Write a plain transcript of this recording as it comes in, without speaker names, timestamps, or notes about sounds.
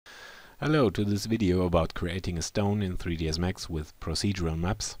Hello to this video about creating a stone in 3dsmax with procedural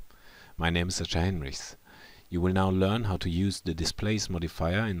maps. My name is Sascha Henrichs. You will now learn how to use the displace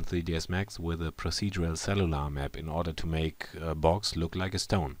modifier in 3dsmax with a procedural cellular map in order to make a box look like a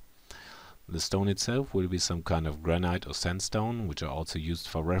stone. The stone itself will be some kind of granite or sandstone, which are also used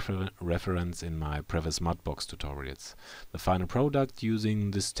for reference in my previous mudbox tutorials. The final product using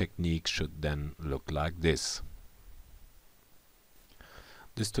this technique should then look like this.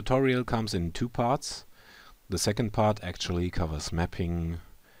 This tutorial comes in two parts. The second part actually covers mapping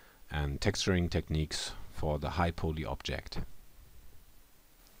and texturing techniques for the highpoly object.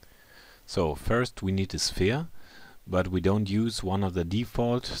 So first we need a sphere, but we don't use one of the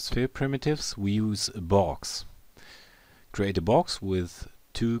default sphere primitives, we use a box. Create a box with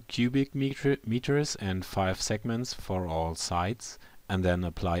 2 cubic meters and 5 segments for all sides, and then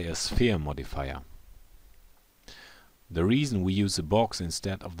apply a sphere modifier. The reason we use a box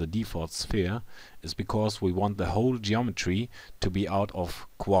instead of the default sphere is because we want the whole geometry to be out of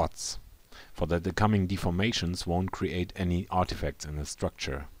quads, for that the coming deformations won't create any artifacts in the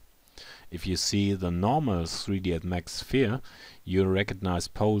structure. If you see the normal 3dsmax sphere, you recognize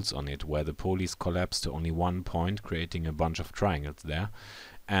poles on it, where the polys collapse to only one point, creating a bunch of triangles there,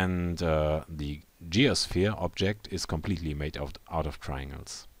 and the geosphere object is completely made out of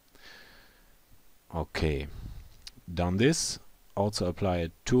triangles. Okay. Done this, also apply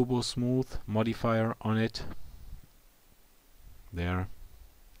a turbo smooth modifier on it there,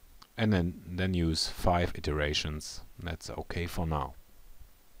 and then use 5 iterations. That's okay for now.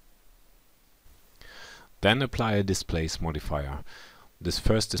 Then apply a displace modifier. This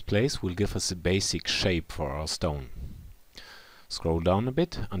first displace will give us a basic shape for our stone. Scroll down a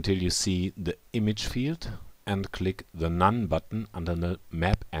bit until you see the image field and click the None button under the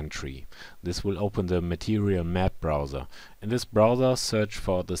map entry. This will open the material map browser. In this browser, search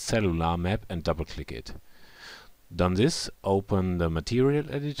for the cellular map and double click it. Done this, open the material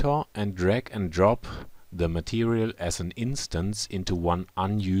editor and drag and drop the material as an instance into one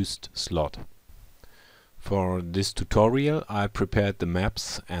unused slot. For this tutorial I prepared the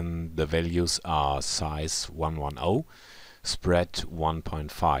maps and the values are size 110, spread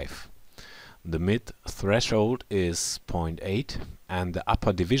 1.5. The mid threshold is 0.8 and the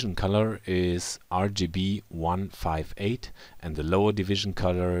upper division color is RGB 158 and the lower division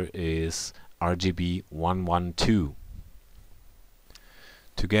color is RGB 112.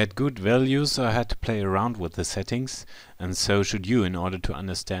 To get good values I had to play around with the settings, and so should you, in order to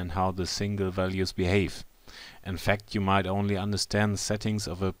understand how the single values behave. In fact, you might only understand the settings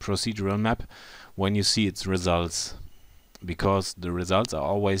of a procedural map when you see its results, because the results are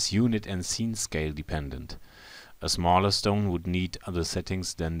always unit and scene scale dependent. A smaller stone would need other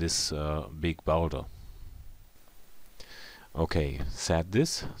settings than this big boulder. Okay, set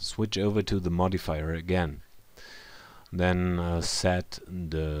this, switch over to the modifier again. Then set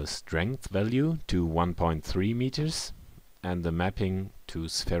the strength value to 1.3 meters and the mapping to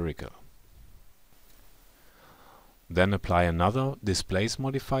spherical. Then apply another displace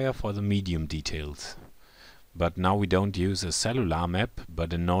modifier for the medium details. But now we don't use a cellular map,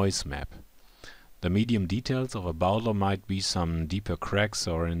 but a noise map. The medium details of a boulder might be some deeper cracks,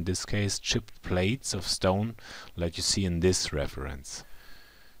 or in this case chipped plates of stone, like you see in this reference.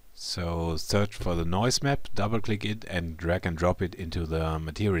 So search for the noise map, double click it and drag and drop it into the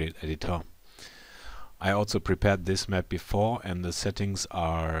material editor. I also prepared this map before, and the settings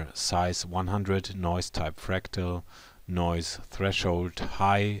are size 100, noise type fractal, noise threshold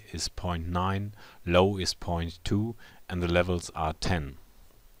high is 0.9, low is 0.2 and the levels are 10.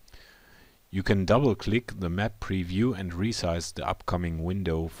 You can double click the map preview and resize the upcoming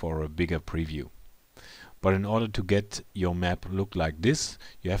window for a bigger preview. But in order to get your map look like this,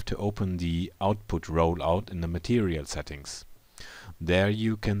 you have to open the output rollout in the material settings. There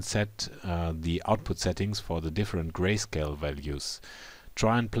you can set the output settings for the different grayscale values.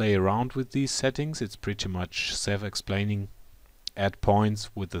 Try and play around with these settings, it's pretty much self-explaining. Add points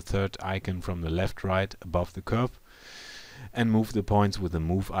with the third icon from the left right above the curve and move the points with the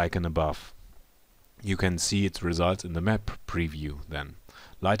move icon above. You can see its results in the map preview then.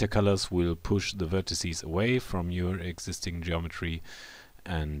 Lighter colors will push the vertices away from your existing geometry,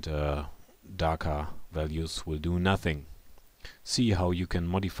 and darker values will do nothing. See how you can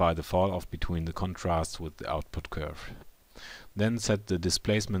modify the fall off between the contrasts with the output curve. Then set the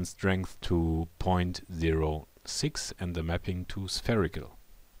displacement strength to 0.06 and the mapping to spherical.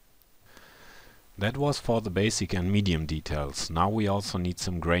 That was for the basic and medium details. Now we also need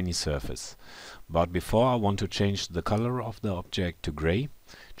some grainy surface. But before, I want to change the color of the object to gray.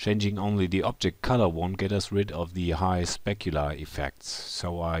 Changing only the object color won't get us rid of the high specular effects,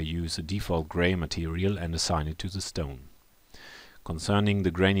 so I use a default gray material and assign it to the stone. Concerning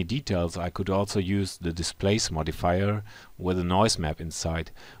the grainy details, I could also use the Displacement modifier with a noise map inside,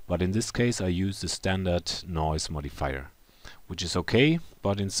 but in this case I use the standard noise modifier, which is okay,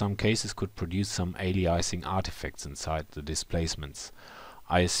 but in some cases could produce some aliasing artifacts inside the displacements.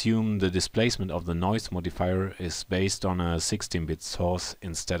 I assume the displacement of the noise modifier is based on a 16-bit source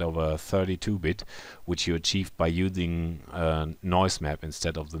instead of a 32-bit, which you achieve by using a noise map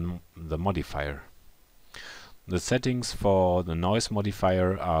instead of the modifier. The settings for the noise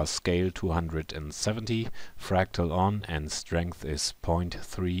modifier are scale 270, fractal on, and strength is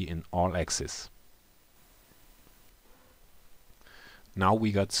 0.3 in all axes. Now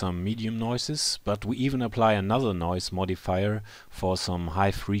we got some medium noises, but we even apply another noise modifier for some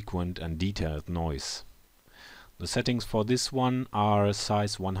high frequent and detailed noise. The settings for this one are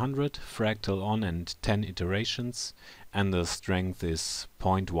size 100, fractal on and 10 iterations, and the strength is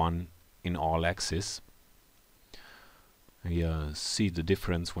 0.1 in all axes. You see the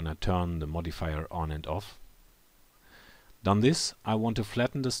difference when I turn the modifier on and off. Done this, I want to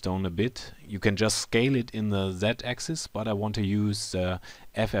flatten the stone a bit. You can just scale it in the Z-axis, but I want to use the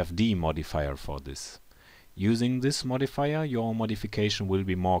FFD modifier for this. Using this modifier, your modification will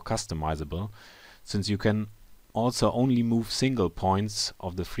be more customizable, since you can also only move single points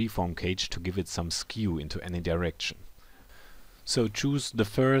of the freeform cage to give it some skew into any direction. So choose the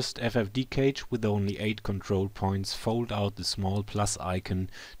first FFD cage with only 8 control points, fold out the small plus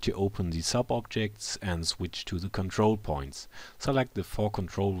icon to open the sub-objects and switch to the control points. Select the 4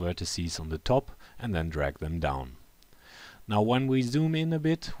 control vertices on the top and then drag them down. Now when we zoom in a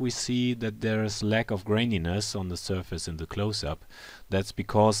bit, we see that there is lack of graininess on the surface in the close-up. That's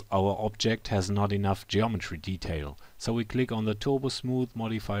because our object has not enough geometry detail. So we click on the Turbo Smooth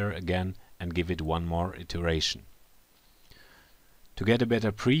modifier again and give it one more iteration. To get a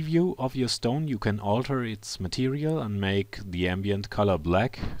better preview of your stone, you can alter its material and make the ambient color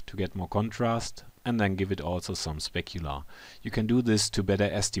black to get more contrast, and then give it also some specular. You can do this to better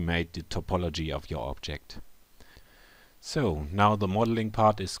estimate the topology of your object. So now the modeling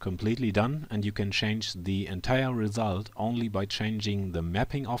part is completely done, and you can change the entire result only by changing the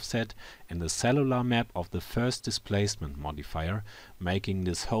mapping offset and the cellular map of the first displacement modifier, making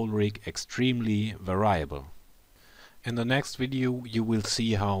this whole rig extremely variable. In the next video you will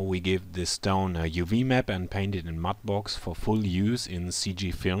see how we give this stone a UV map and paint it in Mudbox for full use in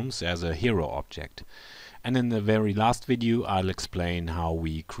CG films as a hero object. And in the very last video I'll explain how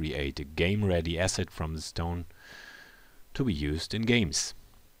we create a game-ready asset from the stone to be used in games.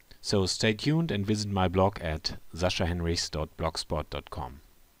 So stay tuned and visit my blog at saschahenrichs.blogspot.com.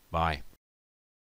 Bye.